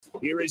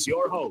here is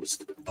your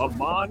host,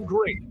 Ahman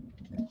Green.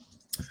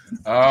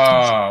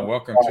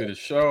 Welcome to the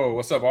show.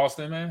 What's up,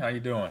 Austin, man? How you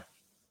doing?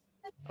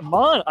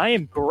 Ahman, I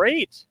am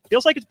great.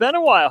 Feels like it's been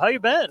a while. How you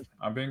been?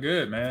 I've been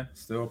good, man.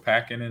 Still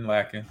packing and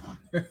lacking.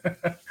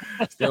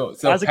 still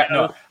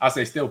I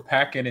say still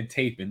packing and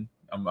taping.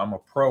 I'm a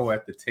pro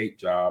at the tape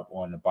job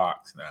on the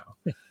box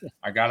now.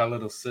 I got a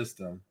little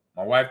system.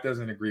 My wife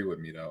doesn't agree with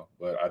me though,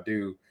 but I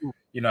do.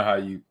 You know how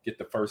you get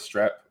the first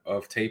strap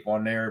of tape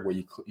on there where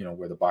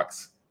where the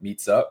box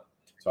meets up.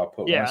 So I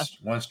put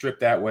one strip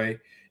that way,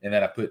 and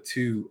then I put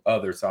two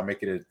others. So I'll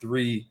make it a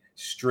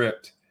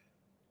 3-stripped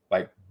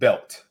like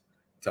belt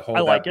to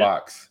hold that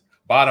box,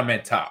 bottom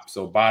and top.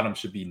 So bottom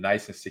should be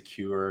nice and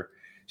secure.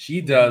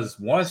 She does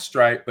one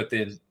stripe, but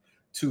then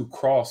two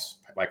across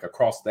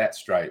that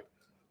stripe,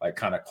 like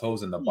kind of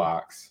closing the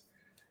box.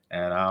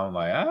 And I'm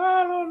like, I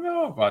don't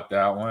know about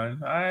that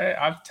one.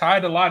 I've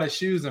tied a lot of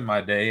shoes in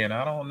my day, and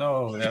I don't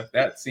know if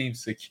that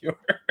seems secure.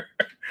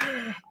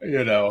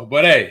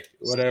 But hey,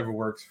 whatever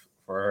works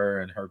for her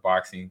and her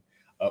boxing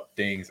up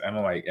things. I'm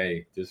like,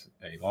 hey, just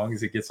as long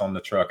as it gets on the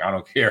truck, I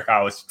don't care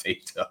how it's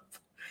taped up.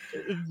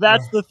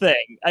 That's the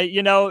thing.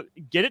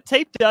 Get it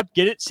taped up,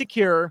 get it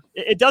secure.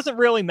 It doesn't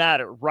really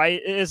matter,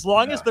 right? As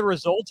long as the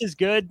result is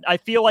good, I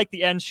feel like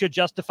the end should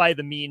justify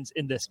the means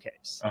in this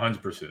case.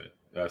 100%.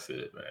 That's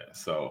it, man.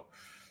 So,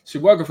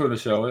 welcome for the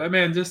show.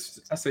 Man,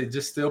 just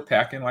still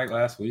packing like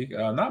last week.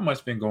 Not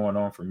much been going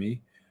on for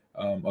me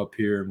up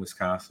here in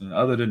Wisconsin,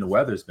 other than the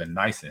weather's been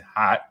nice and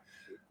hot.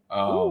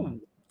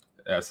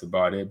 That's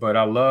about it. But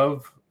I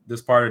love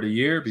this part of the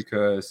year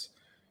because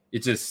it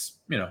just,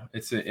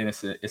 it's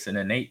an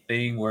innate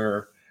thing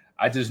where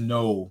I just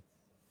know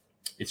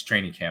it's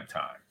training camp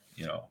time.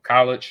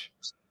 College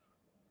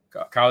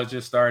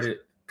just started.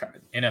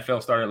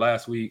 NFL started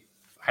last week.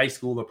 High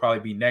school will probably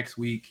be next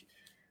week.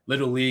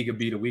 Little League will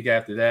be the week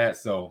after that.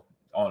 So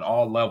on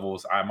all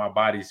levels, my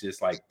body's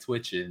just like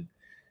twitching.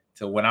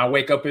 So when I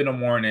wake up in the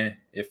morning,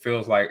 it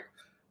feels like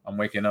I'm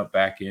waking up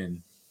back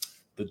in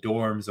the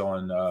dorms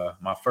on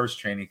my first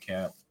training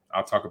camp.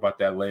 I'll talk about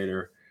that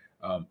later.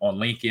 On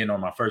Lincoln, on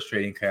my first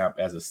training camp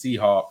as a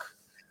Seahawk,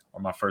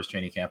 or my first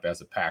training camp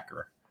as a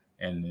Packer,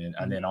 and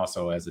then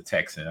also as a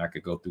Texan. I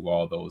could go through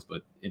all those,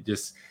 but it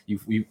just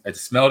I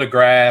smell the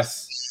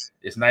grass.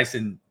 It's nice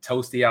and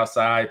toasty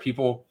outside.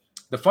 People,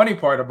 the funny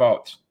part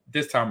about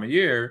this time of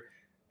year,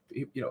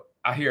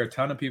 I hear a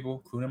ton of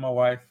people, including my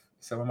wife,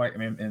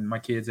 and my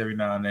kids every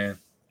now and then.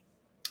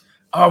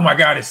 Oh my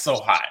God, it's so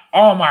hot.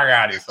 Oh my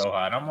God, it's so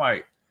hot. I'm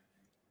like,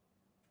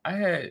 I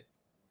had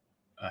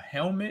a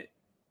helmet,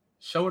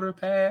 shoulder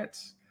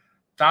pads,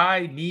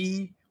 thigh,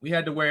 knee. We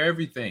had to wear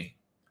everything.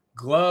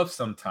 Gloves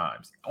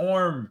sometimes,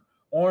 arm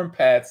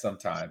pads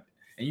sometimes.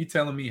 And you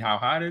telling me how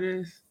hot it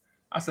is?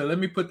 I said, let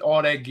me put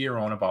all that gear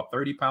on, about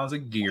 30 pounds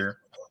of gear.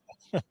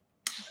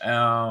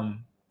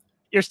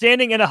 You're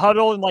standing in a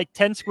huddle in like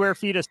 10 square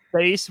feet of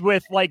space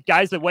with like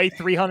guys that weigh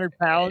 300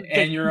 pounds.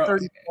 And you're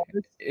 30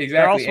 pounds.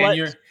 Exactly.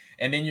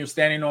 And then you're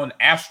standing on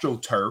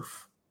AstroTurf.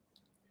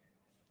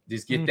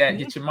 Just get that,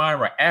 get your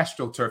mind right.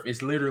 AstroTurf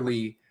is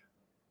literally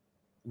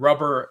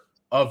rubber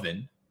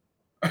oven.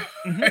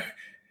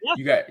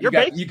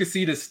 You can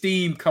see the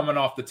steam coming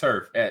off the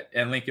turf at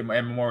Lincoln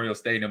and Memorial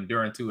Stadium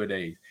during 2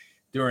 days.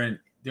 During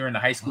the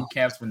high school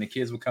camps when the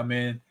kids would come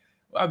in,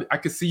 I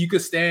could see, you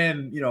could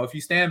stand, if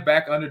you stand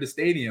back under the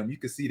stadium, you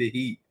could see the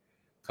heat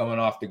coming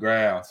off the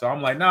ground. So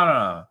I'm like,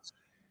 no.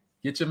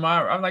 Get your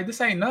mind. I'm like,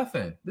 this ain't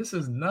nothing. This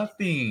is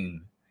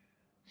nothing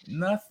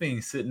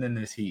sitting in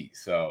this heat.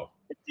 So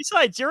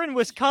besides, you're in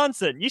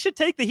Wisconsin. You should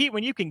take the heat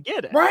when you can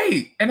get it.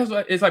 Right. And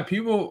it's like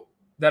people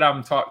that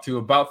I'm talked to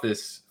about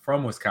this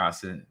from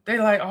Wisconsin,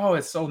 they're like, oh,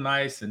 it's so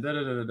nice and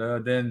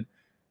da-da-da-da-da. Then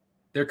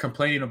they're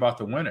complaining about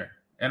the winter.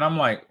 And I'm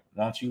like,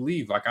 why don't you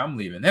leave like I'm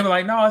leaving? They were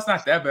like, no, it's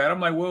not that bad. I'm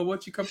like, well,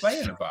 what you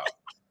complaining about?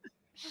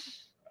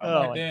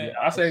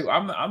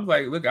 I'm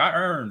like, look, I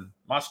earned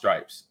my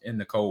stripes in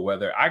the cold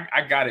weather.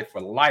 I got it for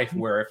life,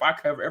 where if I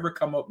ever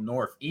come up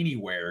north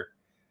anywhere,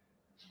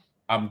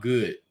 I'm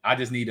good. I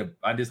just need a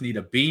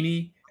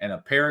beanie and a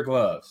pair of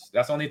gloves.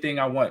 That's the only thing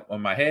I want,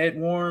 when my head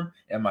warm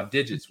and my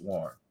digits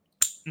warm.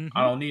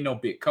 I don't need no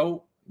big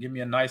coat. Give me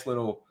a nice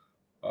little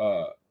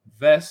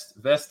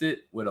vested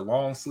with a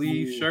long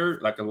sleeve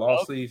shirt, like a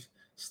long sleeve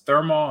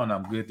thermal, and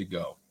I'm good to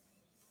go.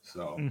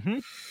 So,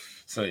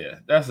 so yeah,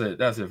 that's it.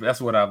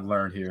 That's what I've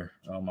learned here.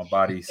 My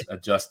body's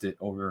adjusted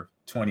over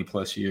 20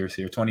 plus years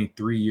here,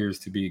 23 years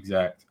to be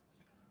exact.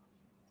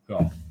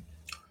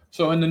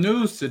 So in the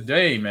news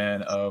today,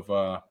 man,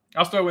 I'll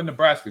start with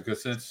Nebraska,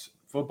 because since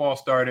football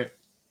started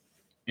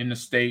in the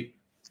state,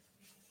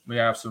 we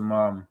have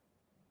some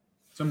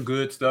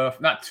good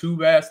stuff, not too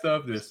bad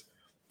stuff.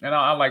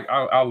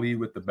 I'll lead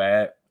with the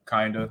bad,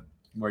 kind of,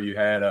 where you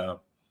had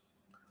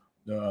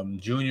the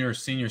junior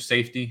senior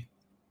safety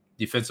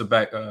defensive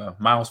back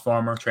Miles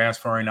Farmer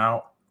transferring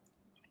out,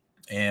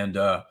 and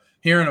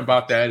hearing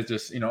about that is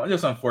just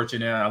just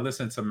unfortunate. I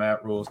listened to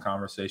Matt Rule's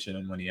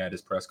conversation when he had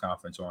his press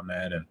conference on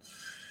that, and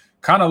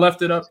kind of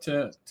left it up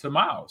to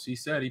Miles. He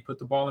said he put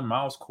the ball in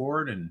Miles'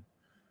 court, and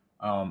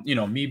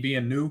Me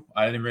being new,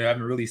 I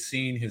haven't really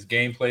seen his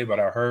gameplay, but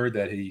I heard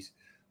that he's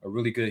a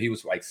really good. He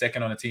was like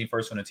second on the team,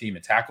 first on the team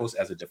in tackles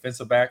as a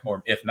defensive back,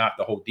 or if not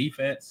the whole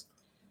defense.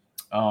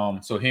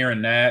 So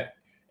hearing that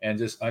and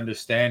just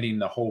understanding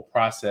the whole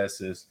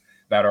processes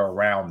that are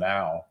around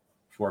now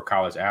for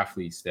college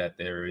athletes, that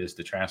there is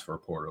the transfer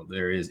portal,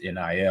 there is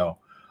NIL,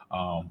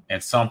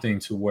 and something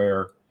to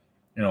where,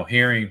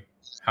 hearing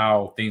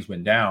how things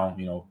went down,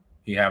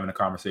 he having a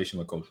conversation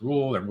with Coach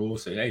Rule, and Rule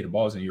said, "Hey, the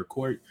ball's in your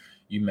court.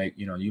 You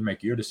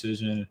make your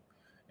decision."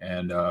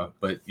 And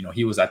but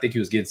I think he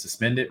was getting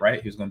suspended,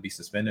 right? He was going to be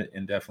suspended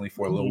indefinitely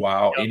for a little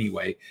while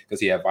anyway, because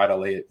he had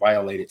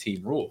violated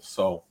team rules.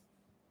 So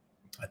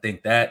I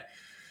think that,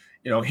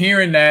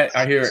 hearing that,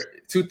 I hear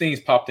two things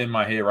popped in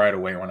my head right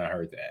away when I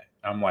heard that.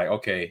 I'm like,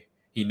 okay,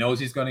 he knows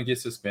he's going to get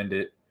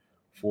suspended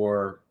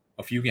for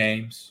a few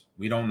games.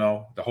 We don't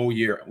know the whole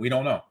year. We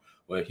don't know,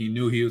 but he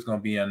knew he was going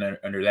to be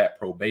under that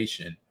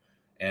probation.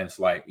 And it's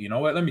like, you know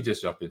what? Let me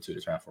just jump into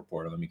the transfer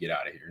portal. Let me get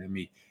out of here. Let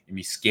me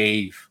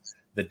scathe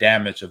the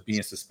damage of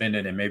being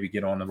suspended and maybe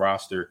get on the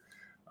roster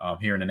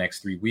here in the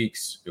next 3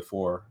 weeks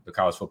before the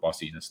college football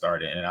season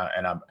started. And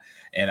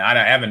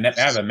I haven't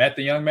met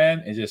the young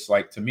man. It's just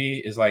like, to me,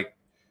 it's like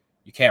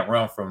you can't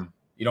run from.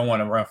 You don't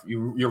want to run.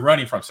 You're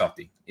running from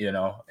something,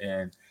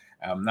 And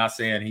I'm not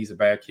saying he's a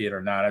bad kid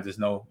or not. I just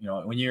know,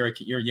 when you're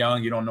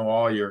young, you don't know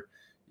all your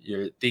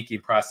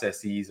thinking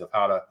processes of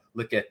how to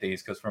look at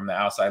things, because from the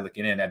outside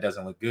looking in, that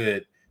doesn't look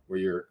good, where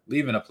you're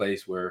leaving a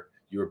place where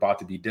you're about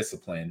to be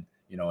disciplined.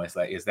 It's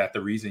like, is that the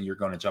reason you're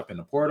going to jump in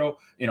the portal?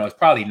 It's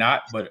probably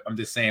not, but I'm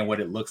just saying what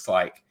it looks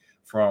like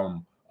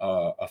from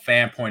a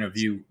fan point of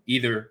view,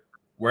 either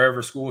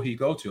wherever school he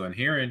go to, and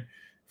hearing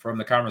from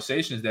the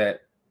conversations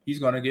that he's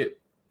going to get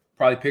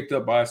probably picked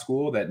up by a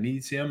school that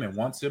needs him and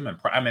wants him, and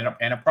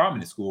a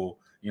prominent school,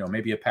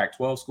 maybe a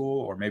Pac-12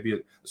 school, or maybe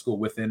a school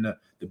within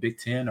the Big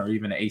Ten or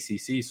even the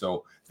ACC.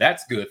 So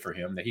that's good for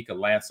him, that he could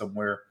land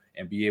somewhere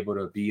and be able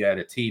to be at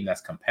a team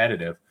that's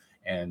competitive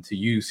and to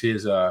use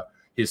his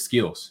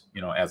skills,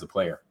 as a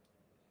player.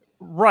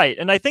 Right.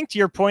 And I think to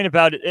your point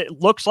about it,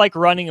 it looks like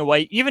running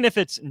away, even if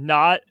it's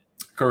not.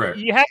 Correct.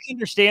 You have to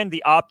understand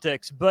the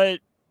optics, but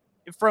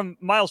from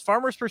Miles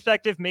Farmer's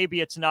perspective,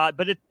 maybe it's not,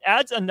 but it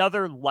adds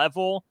another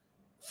level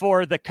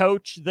for the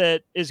coach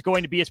that is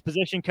going to be his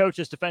position coach,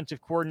 his defensive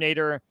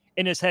coordinator,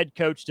 and his head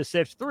coach to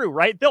sift through,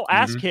 right? They'll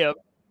ask him,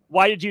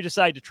 why did you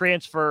decide to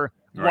transfer?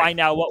 Right. Why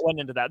now? What went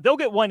into that? They'll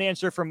get one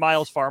answer from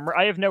Miles Farmer.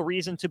 I have no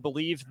reason to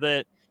believe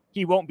that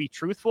he won't be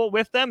truthful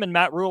with them. And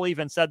Matt Rule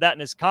even said that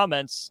in his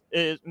comments.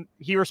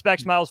 He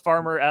respects Miles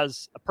Farmer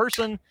as a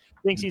person,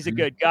 thinks he's a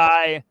good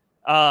guy,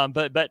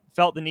 but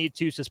felt the need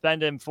to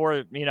suspend him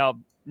for,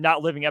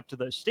 not living up to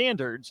those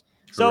standards.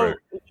 Correct.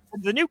 So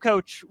the new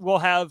coach will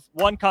have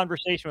one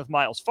conversation with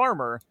Miles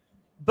Farmer,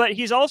 but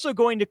he's also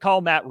going to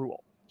call Matt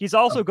Rule. He's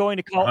also going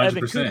to call 100%.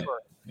 Evan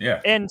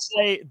Cooper and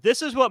say,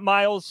 this is what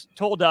Miles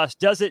told us.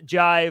 Does it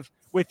jive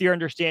with your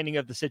understanding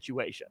of the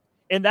situation?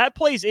 And that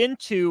plays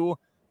into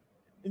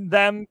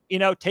them,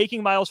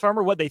 taking Miles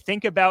Farmer, what they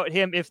think about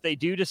him if they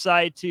do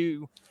decide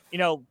to,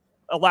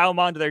 allow him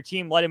onto their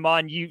team, let him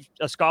on, use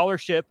a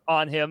scholarship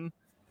on him,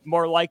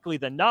 more likely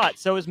than not.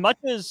 So as much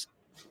as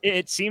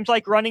it seems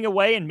like running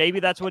away, and maybe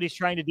that's what he's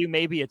trying to do,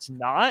 maybe it's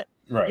not.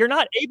 Right. You're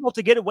not able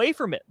to get away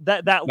from it.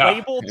 That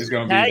label is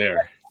going to be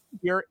there.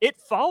 Here, it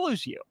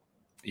follows you.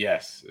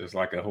 Yes, it's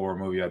like a horror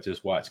movie I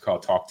just watched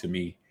called Talk to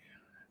Me,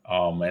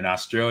 an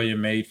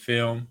Australian-made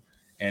film,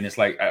 and it's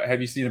like,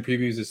 have you seen the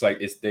previews? It's like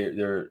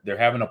they're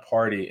having a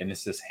party, and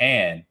it's this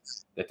hand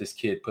that this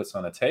kid puts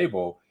on a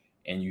table,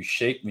 and you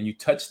shake. When you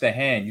touch the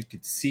hand, you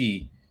could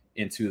see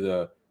into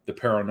the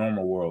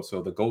paranormal world,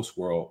 so the ghost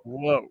world.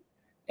 Whoa!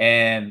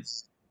 And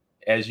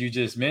as you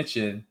just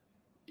mentioned,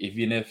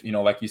 even if,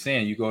 like you're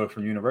saying, you go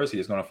from university,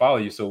 it's going to follow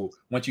you. So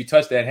once you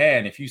touch that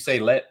hand, if you say,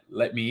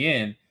 let me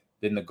in,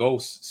 then the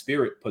ghost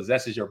spirit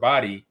possesses your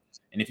body.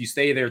 And if you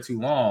stay there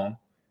too long,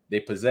 they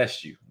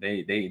possess you.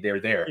 They're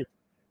there.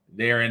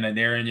 They're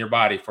in your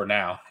body for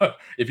now.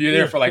 If you're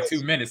there for like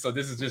 2 minutes. So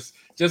this is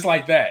just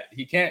like that.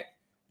 He can't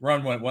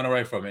run one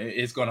away from it.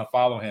 It's going to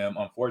follow him,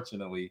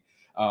 unfortunately.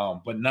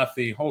 But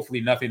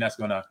hopefully nothing that's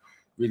going to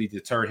really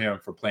deter him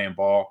from playing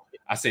ball.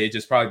 I say it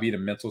just probably be the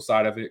mental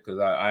side of it, because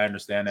I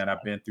understand that.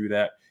 I've been through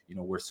that,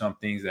 where some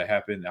things that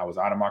happened, I was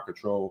out of my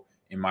control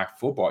in my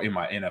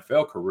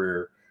NFL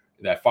career,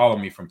 that followed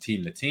me from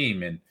team to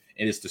team. And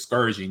it is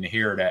discouraging to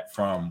hear that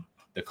from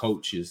the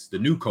coaches, the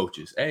new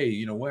coaches.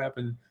 Hey, what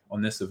happened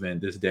on this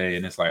event this day?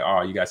 And it's like,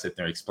 oh, you got to sit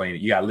there and explain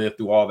it. You got to live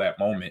through all that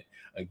moment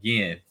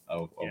again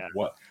of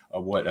what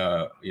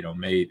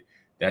made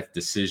that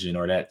decision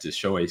or that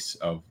choice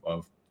of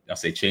I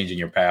say changing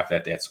your path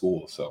at that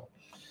school. So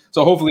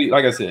hopefully,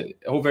 like I said,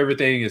 I hope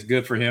everything is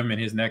good for him in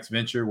his next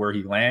venture where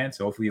he lands.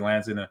 So hopefully he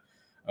lands in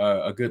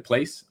a good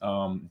place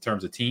in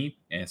terms of team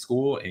and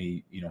school, and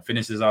he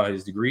finishes out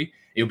his degree.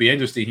 It'll be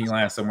interesting. He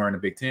lands somewhere in the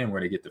Big Ten where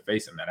they get to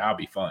face him. That'll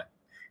be fun.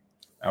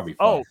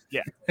 Oh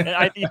yeah, and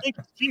I think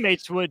his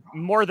teammates would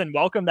more than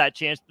welcome that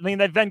chance. I mean,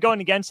 they've been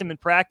going against him in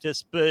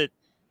practice, but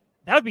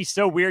that would be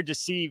so weird to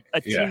see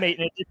a teammate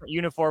in a different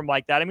uniform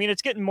like that. I mean,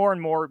 it's getting more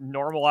and more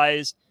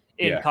normalized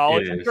in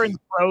college. I'm sure in the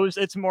pros,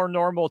 it's more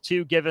normal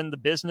too, given the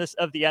business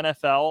of the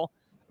NFL.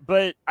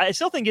 But I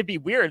still think it'd be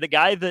weird. The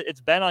guy that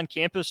it's been on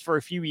campus for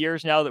a few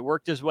years now, that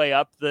worked his way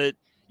up, that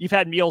you've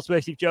had meals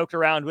with, you've joked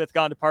around with,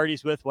 gone to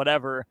parties with,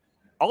 whatever.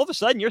 All of a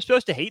sudden, you're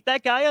supposed to hate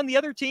that guy on the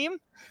other team?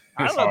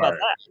 I don't know about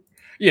that.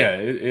 Yeah,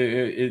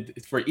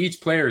 it for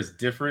each player is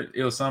different.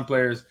 It was some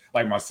players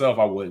like myself,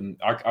 I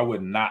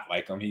would not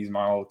like him. He's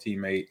my old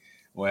teammate.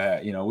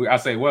 Well, you know, I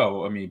say,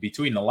 well, I mean,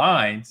 between the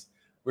lines,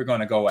 we're going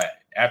to go at it.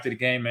 After the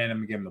game, man, I'm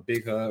gonna give him a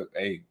big hug.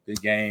 Hey,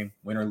 good game,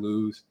 win or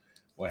lose,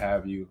 what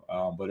have you.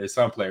 But there's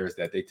some players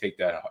that they take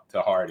that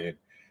to heart, and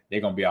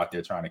they're gonna be out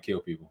there trying to kill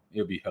people.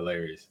 It'll be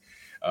hilarious.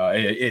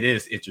 It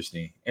is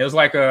interesting. It was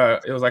like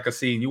a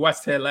scene. You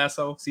watched Ted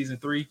Lasso season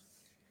 3?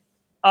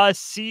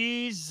 Is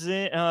 3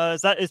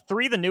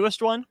 the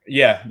newest one?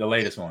 Yeah, the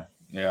latest one.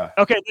 Yeah.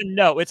 Okay, then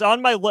no, it's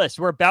on my list.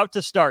 We're about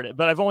to start it,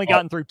 but I've only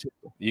gotten through 2.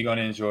 You're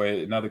gonna enjoy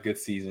it. Another good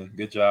season.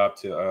 Good job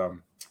to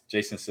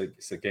Jason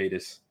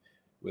Sudeikis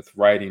with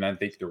writing. I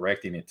think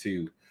directing it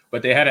too.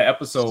 But they had an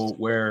episode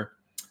where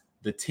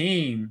the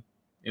team,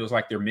 it was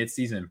like their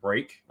mid-season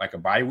break, like a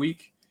bye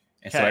week,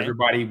 and so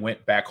everybody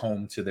went back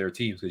home to their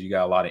teams because you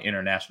got a lot of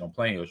international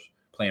players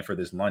playing for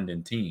this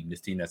London team, this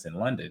team that's in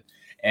London,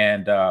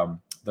 and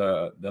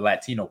the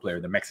Latino player,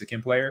 the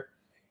Mexican player,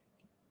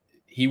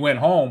 he went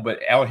home, but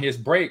on his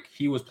break,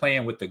 he was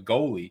playing with the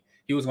goalie.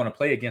 He was going to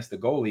play against the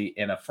goalie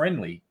in a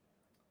friendly.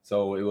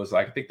 So it was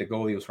like, I think the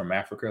goalie was from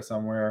Africa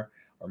somewhere,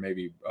 or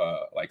maybe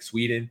like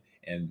Sweden,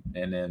 and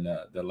then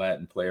the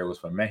Latin player was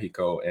from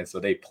Mexico, and so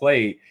they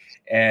played.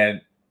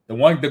 And the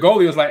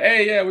goalie was like,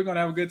 "Hey, yeah, we're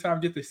gonna have a good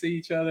time, get to see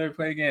each other,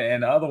 play again."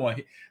 And the other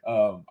one,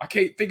 I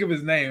can't think of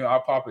his name. It'll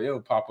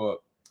pop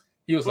up.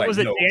 He was was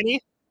it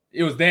Danny?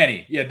 It was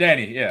Danny. Yeah,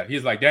 Danny. Yeah,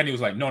 Danny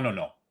was like,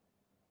 no.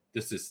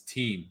 This is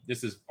team.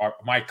 This is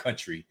my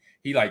country.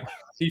 He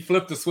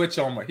flipped the switch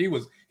on. He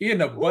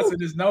ended up busting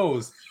his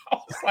nose. I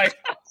was like,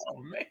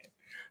 oh man.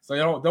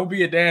 So don't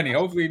be a Danny.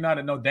 Hopefully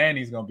not. No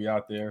Danny's gonna be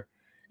out there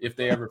if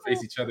they ever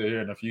face each other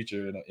here in the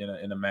future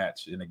in a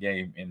match, in a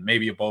game, and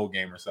maybe a bowl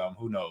game or something.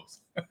 Who knows?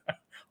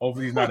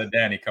 Hopefully he's not a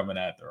Danny coming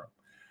after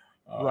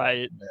him.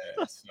 Right.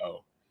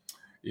 So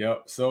yeah.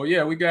 So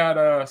yeah, we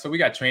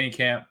got training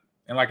camp,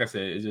 and like I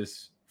said, it's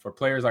just for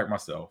players like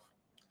myself,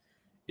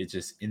 it's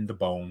just in the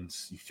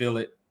bones. You feel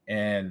it,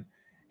 and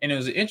it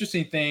was an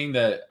interesting thing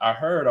that I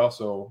heard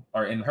also,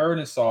 heard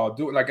and saw.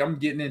 Like I'm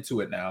getting into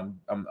it now.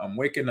 I'm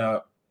waking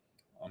up.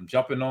 I'm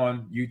jumping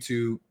on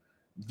YouTube,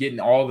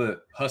 getting all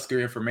the Husker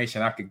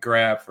information I could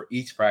grab for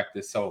each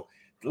practice. So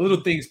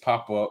little things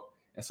pop up.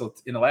 And so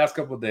in the last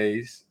couple of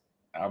days,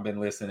 I've been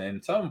listening,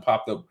 and something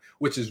popped up,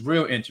 which is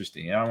real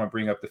interesting. And I want to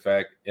bring up the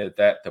fact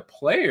that the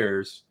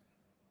players,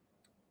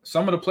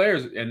 some of the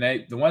players, and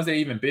the ones that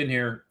even been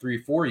here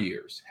 3-4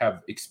 years,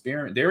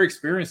 they're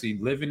experiencing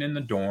living in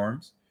the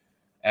dorms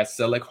at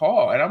Selleck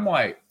Hall. And I'm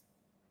like,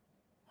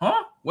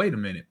 huh? Wait a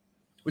minute.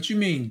 What you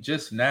mean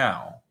just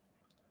now?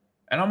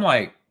 And I'm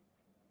like,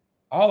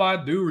 all I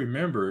do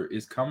remember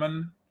is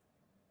coming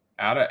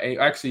out of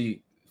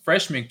actually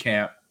freshman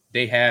camp.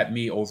 They had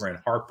me over in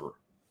Harper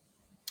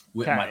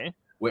with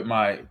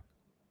my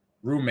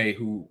roommate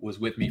who was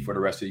with me for the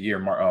rest of the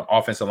year,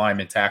 offensive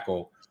lineman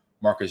tackle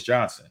Marcus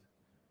Johnson.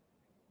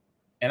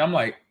 And I'm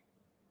like,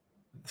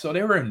 so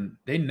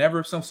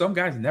some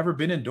guys never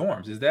been in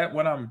dorms. Is that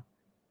what I'm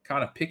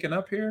kind of picking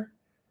up here?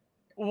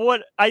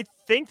 What I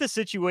think the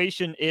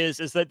situation is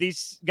that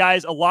these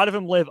guys, a lot of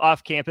them live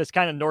off campus,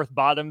 kind of North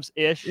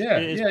Bottoms-ish.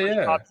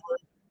 Yeah.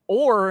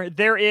 Or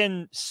they're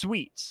in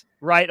suites,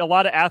 right? A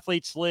lot of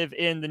athletes live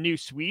in the new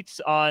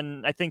suites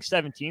on, I think,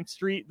 17th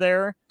Street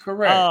there.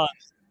 Correct.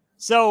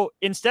 So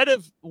instead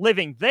of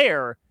living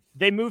there,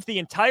 they moved the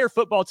entire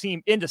football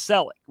team into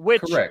Selleck,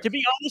 which, to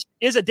be honest,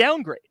 is a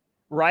downgrade,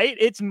 right?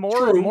 It's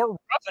more roughing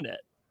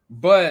it.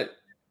 But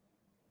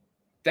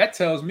that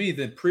tells me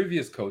that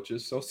previous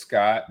coaches, so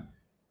Scott,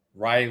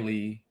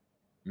 Riley,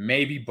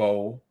 maybe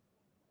Bo,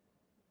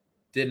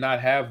 did not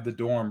have the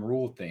dorm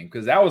rule thing,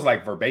 because that was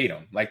like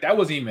verbatim. Like that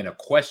wasn't even a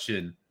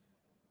question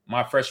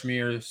my freshman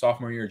year,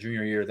 sophomore year,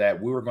 junior year, that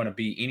we were going to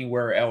be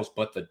anywhere else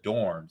but the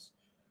dorms.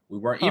 We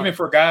weren't even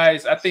for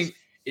guys. I think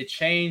it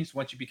changed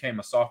once you became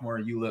a sophomore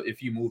and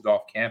if you moved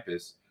off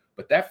campus.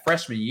 But that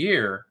freshman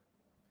year,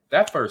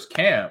 that first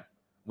camp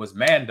was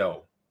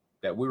Mando,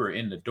 that we were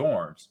in the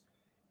dorms.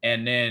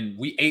 And then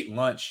we ate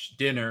lunch,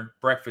 dinner,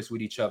 breakfast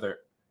with each other,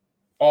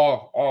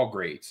 all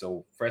grades.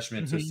 So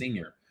freshman to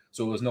senior.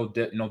 So it was no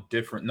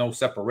different, no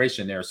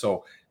separation there.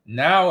 So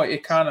now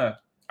it kind of,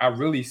 I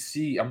really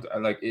see, I'm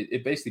like,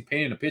 it basically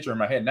painted a picture in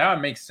my head. Now it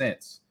makes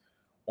sense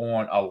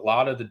on a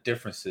lot of the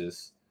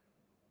differences.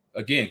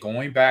 Again,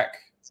 going back,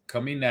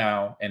 coming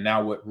now, and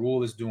now what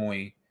Rule is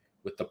doing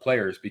with the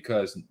players,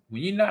 because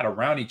when you're not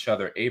around each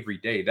other every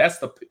day, that's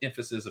the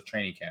emphasis of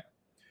training camp.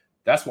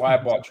 That's why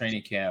I bought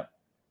training camp,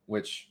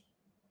 which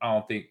I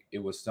don't think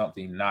it was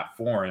something not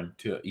foreign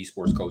to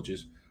esports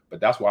coaches, but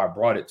that's why I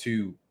brought it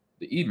to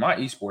my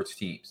esports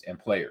teams and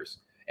players.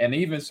 And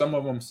even some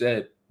of them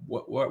said,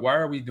 why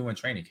are we doing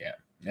training camp?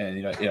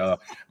 And,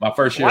 my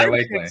first year at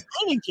Lakeland.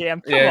 Training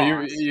camp? Come yeah,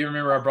 on. you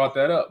remember I brought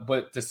that up.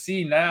 But to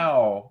see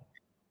now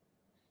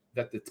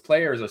that the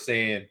players are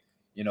saying,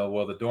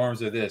 well, the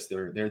dorms are this.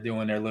 They're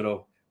doing their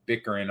little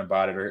bickering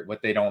about it or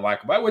what they don't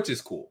like about it, which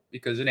is cool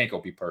because it ain't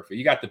going to be perfect.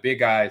 You got the big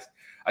guys.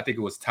 I think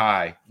it was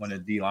Ty, one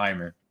of the D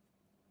linemen,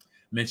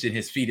 mentioned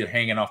his feet are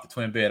hanging off the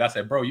twin bed. I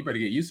said, bro, you better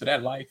get used to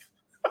that life.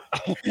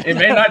 It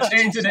may not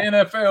change in the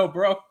NFL,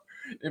 bro.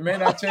 It may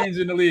not change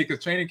in the league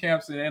because training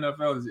camps in the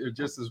NFL is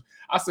just as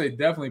I say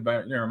definitely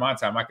by during my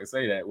time I could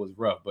say that it was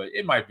rough, but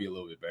it might be a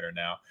little bit better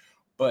now.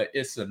 But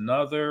it's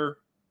another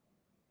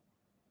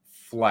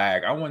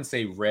flag. I wouldn't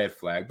say red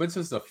flag, but it's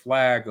just a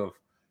flag of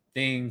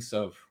things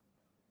of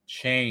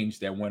change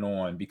that went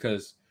on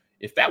because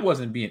if that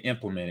wasn't being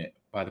implemented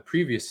by the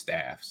previous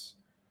staffs,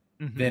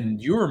 then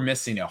you're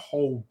missing a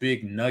whole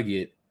big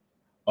nugget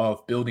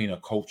of building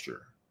a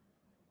culture.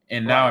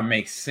 And now it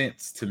makes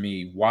sense to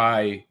me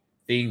why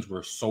things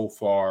were so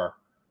far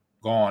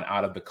gone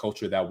out of the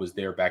culture that was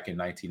there back in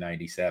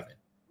 1997,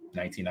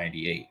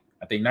 1998.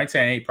 I think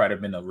 1998 probably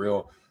have been the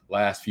real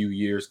last few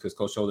years because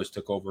Coach Solich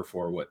took over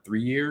for 4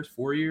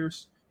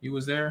 years he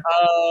was there?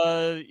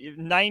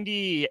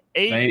 98,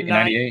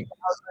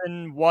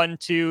 2001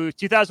 to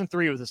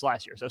 2003 was this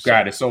last year. So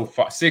got it. So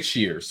 6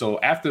 years. So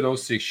after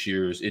those 6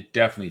 years, it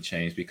definitely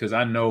changed because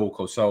I know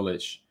Coach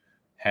Solich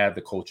had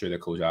the culture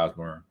that Coach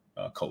Osborne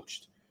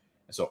coached.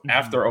 And so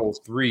after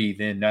 03,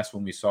 then that's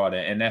when we saw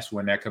that. And that's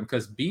when that comes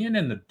because being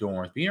in the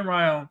dorms, being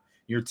around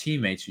your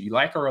teammates, you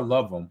like or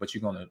love them, but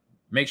you're going to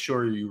make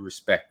sure you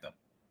respect them.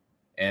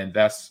 And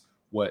that's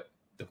what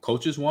the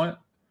coaches want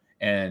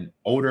and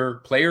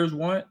older players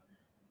want.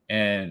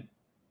 And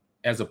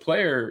as a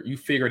player, you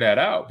figure that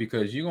out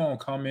because you're going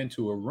to come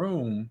into a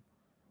room,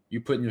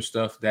 you're putting your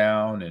stuff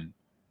down and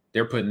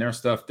they're putting their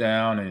stuff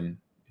down and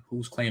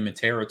who's claiming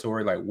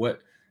territory, like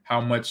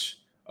how much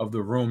of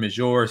the room is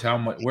yours,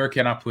 where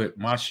can I put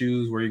my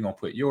shoes, where are you going to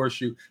put your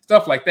shoe,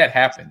 stuff like that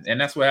happened.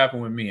 And that's what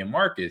happened with me and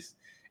Marcus.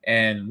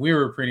 And we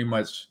were pretty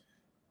much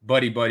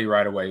buddy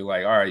right away.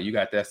 Like, all right, you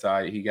got that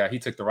side. He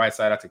took the right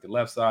side. I took the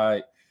left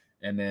side.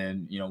 And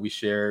then, we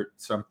shared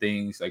some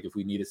things like if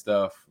we needed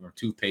stuff from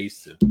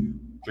toothpaste to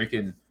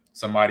drinking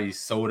somebody's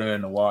soda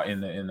in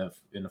the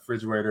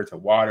refrigerator to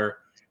water.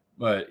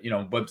 But,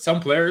 but some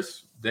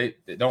players, they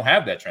don't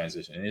have that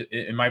transition.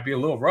 It might be a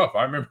little rough.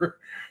 I remember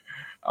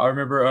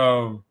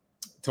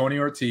Tony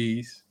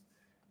Ortiz.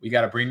 We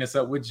got to bring this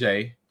up with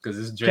Jay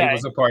because Jay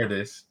was a part of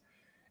this.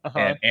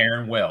 And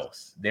Aaron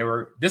Wells.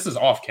 This is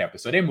off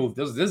campus. So they moved.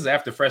 This is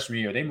after freshman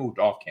year. They moved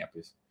off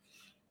campus.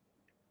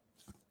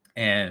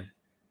 And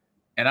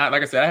I,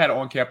 like I said, I had an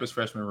on-campus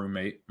freshman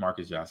roommate,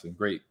 Marcus Johnson.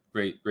 Great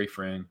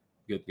friend,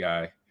 good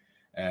guy.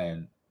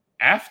 And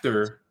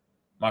after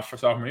my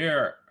sophomore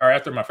year, or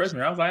after my freshman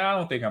year, I was like, I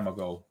don't think I'm gonna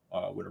go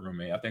with a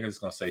roommate. I think I'm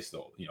just gonna stay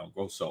solo,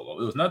 go solo.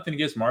 It was nothing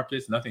against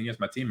Marcus, nothing against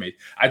my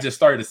teammates. I just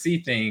started to see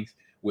things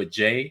with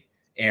Jay,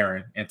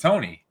 Aaron, and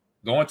Tony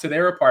going to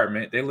their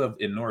apartment. They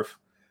lived in North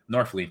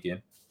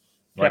Lincoln,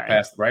 right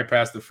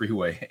past the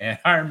freeway. And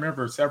I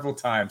remember several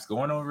times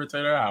going over to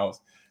their house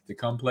to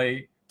come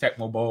play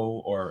Tecmo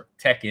Bowl or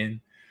Tekken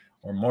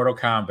or Mortal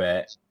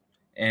Kombat.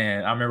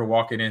 And I remember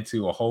walking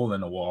into a hole in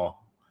the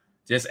wall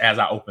just as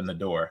I opened the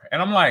door. And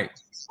I'm like,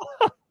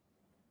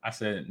 I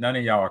said, none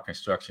of y'all are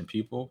construction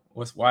people.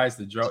 Why is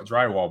the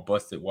drywall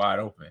busted wide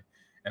open?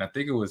 And I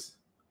think it was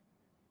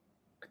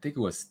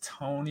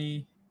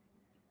Tony.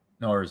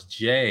 No, it was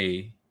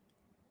Jay.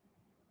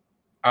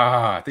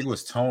 I think it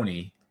was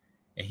Tony.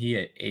 And he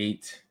had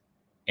ate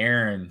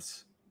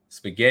Aaron's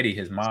spaghetti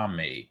his mom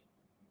made.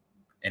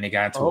 And they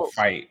got into a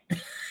fight.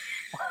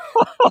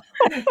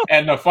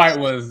 And the fight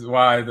was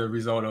the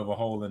result of a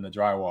hole in the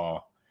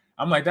drywall.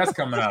 I'm like, that's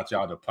coming out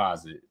y'all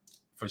deposit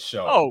for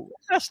sure. Oh,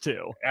 that's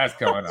two. That's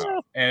coming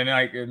out. And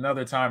like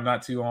another time,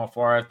 not too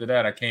far after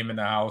that, I came in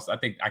the house. I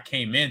think I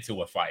came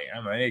into a fight.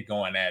 I'm like, they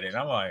going at it.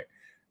 I'm like,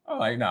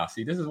 nah,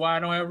 see, this is why I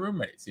don't have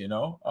roommates,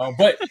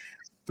 But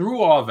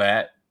through all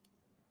that,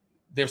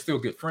 they're still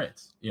good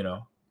friends,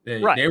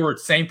 They were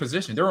same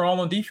position. They were all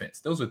on defense.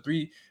 Those were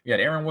three. We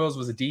had Aaron Wells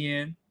was a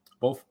DN.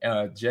 Both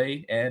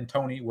Jay and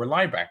Tony were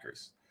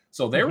linebackers.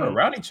 So they were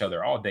around each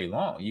other all day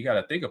long. You got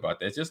to think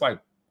about that. It's just like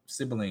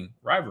sibling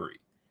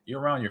rivalry.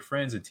 You're around your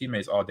friends and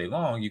teammates all day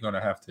long. You're going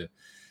to have to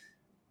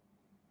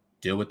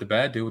deal with the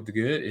bad, deal with the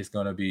good. It's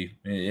going to be,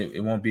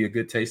 it won't be a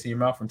good taste in your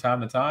mouth from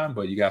time to time,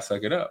 but you got to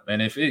suck it up.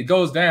 And if it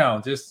goes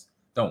down, just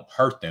don't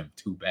hurt them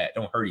too bad.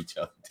 Don't hurt each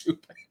other too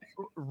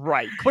bad.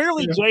 Right.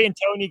 Clearly, Jay and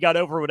Tony got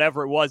over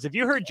whatever it was. Have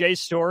you heard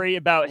Jay's story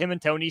about him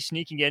and Tony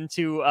sneaking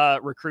into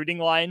recruiting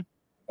line?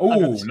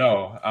 Oh,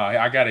 no.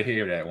 I got to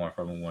hear that one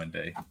from him one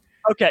day.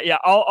 Okay, yeah,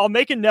 I'll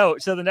make a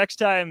note. So the next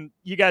time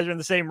you guys are in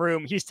the same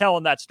room, he's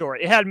telling that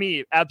story. It had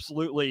me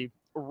absolutely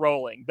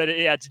rolling. But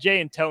it's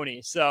Jay and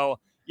Tony. So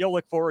you'll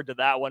look forward to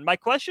that one. My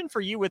question for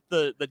you with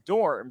the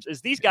dorms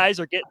is these guys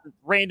are getting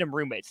random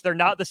roommates. They're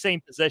not the same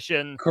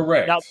position.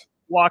 Correct. Not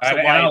walks of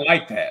life. I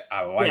like that.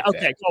 I like that.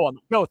 Okay,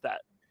 go with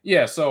that.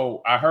 Yeah,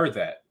 so I heard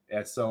that.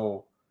 And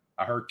so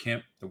I heard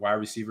Kemp, the wide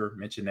receiver,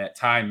 mention that.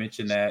 Ty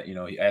mentioned that,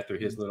 after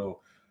his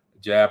little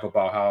jab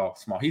about how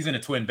small he's in a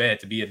twin bed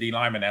to be a D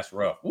lineman. That's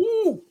rough.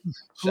 Woo!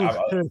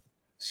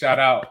 Shout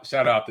out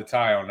to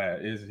Ty on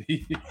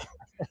that.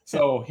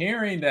 So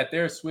hearing that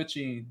they're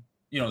switching,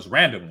 it's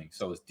randomly.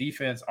 So it's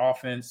defense,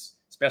 offense,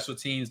 special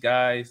teams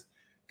guys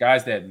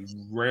that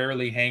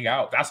rarely hang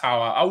out. That's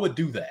how I would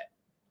do that.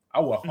 I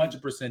will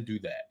 100% do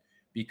that,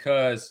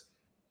 because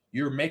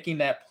you're making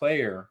that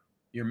player.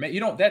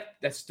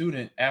 That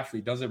student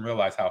athlete doesn't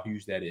realize how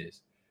huge that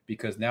is,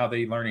 because now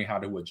they're learning how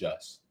to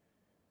adjust.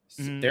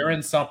 They're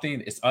in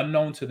something, it's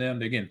unknown to them.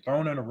 They're getting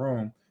thrown in a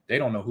room. They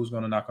don't know who's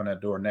going to knock on that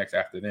door next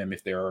after them,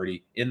 if they're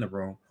already in the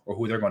room, or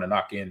who they're going to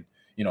knock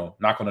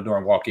on the door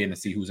and walk in and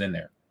see who's in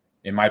there.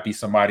 It might be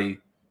somebody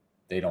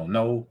they don't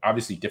know,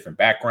 obviously different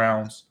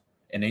backgrounds,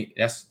 and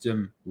that's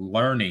them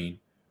learning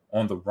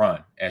on the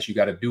run, as you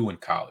got to do in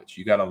college.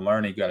 You got to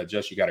learn, you got to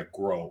adjust, you got to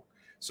grow.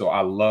 So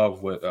I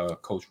love what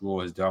Coach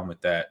Rhule has done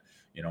with that,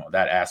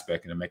 that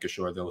aspect, and making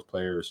sure those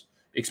players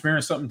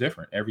experience something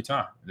different every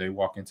time they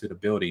walk into the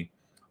building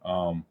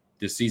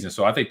this season.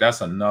 So I think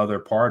that's another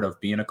part of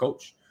being a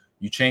coach.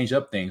 You change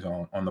up things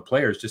on the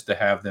players just to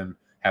have them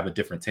have a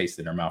different taste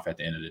in their mouth at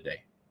the end of the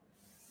day.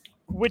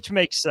 Which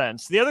makes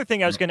sense. The other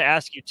thing I was going to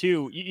ask you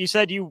too, you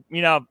said you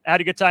had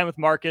a good time with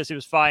Marcus. It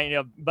was fine,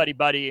 buddy,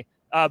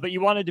 but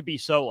you wanted to be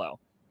solo.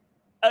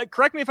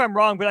 Correct me if I'm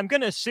wrong, but I'm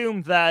going to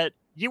assume that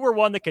you were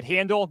one that could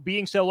handle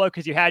being solo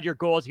because you had your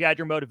goals, you had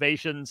your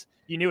motivations,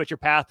 you knew what your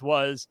path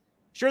was.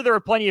 Sure, there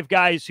were plenty of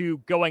guys who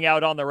going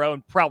out on their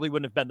own probably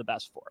wouldn't have been the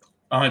best for it.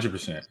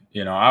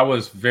 100%. I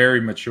was very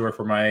mature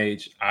for my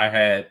age. I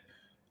had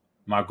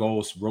my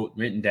goals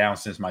written down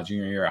since my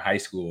junior year of high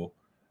school.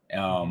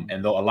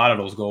 And though a lot of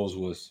those goals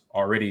was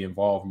already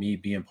involved me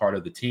being part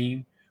of the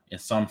team in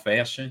some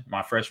fashion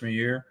my freshman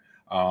year.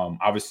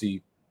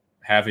 Obviously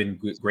having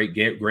great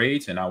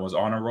grades, and I was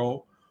on a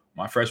roll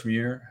my freshman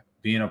year,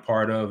 being a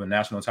part of a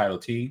national title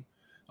team,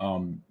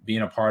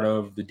 being a part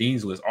of the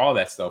Dean's List, all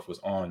that stuff was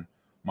on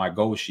my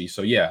goal sheet.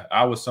 So yeah,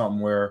 I was something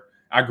where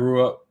I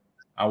grew up.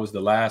 I was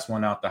the last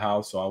one out the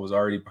house, so I was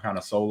already kind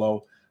of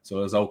solo. So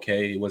it was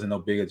okay. It wasn't no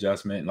big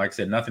adjustment. Like I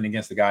said, nothing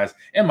against the guys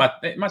and my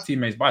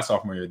teammates by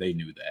sophomore year. They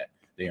knew that.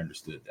 They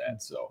understood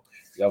that. So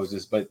that was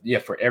just, but yeah,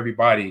 for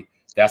everybody,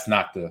 that's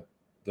not the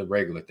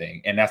regular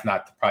thing. And that's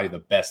not probably the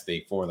best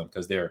thing for them,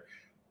 because they're,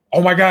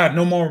 oh my God,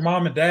 no more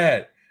mom and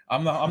dad.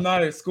 I'm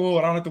not at school.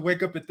 I don't have to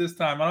wake up at this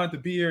time. I don't have to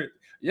be here.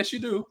 Yes, you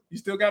do. You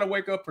still got to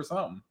wake up for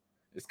something.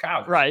 It's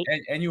college. Right.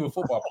 And you're a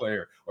football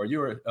player, or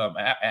you're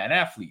an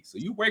athlete. So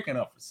you're waking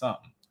up for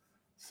something.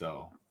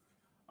 So,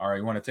 all right,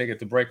 you want to take it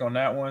to break on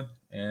that one?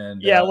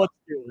 And yeah, let's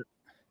do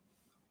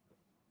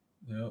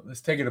it.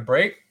 Let's take it a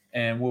break,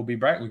 and we'll be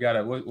back. We got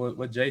to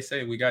what Jay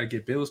said. We got to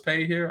get bills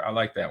paid here. I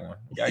like that one.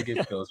 We got to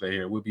get bills paid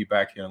here. We'll be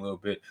back here in a little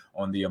bit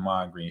on the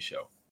Ahman Green Show.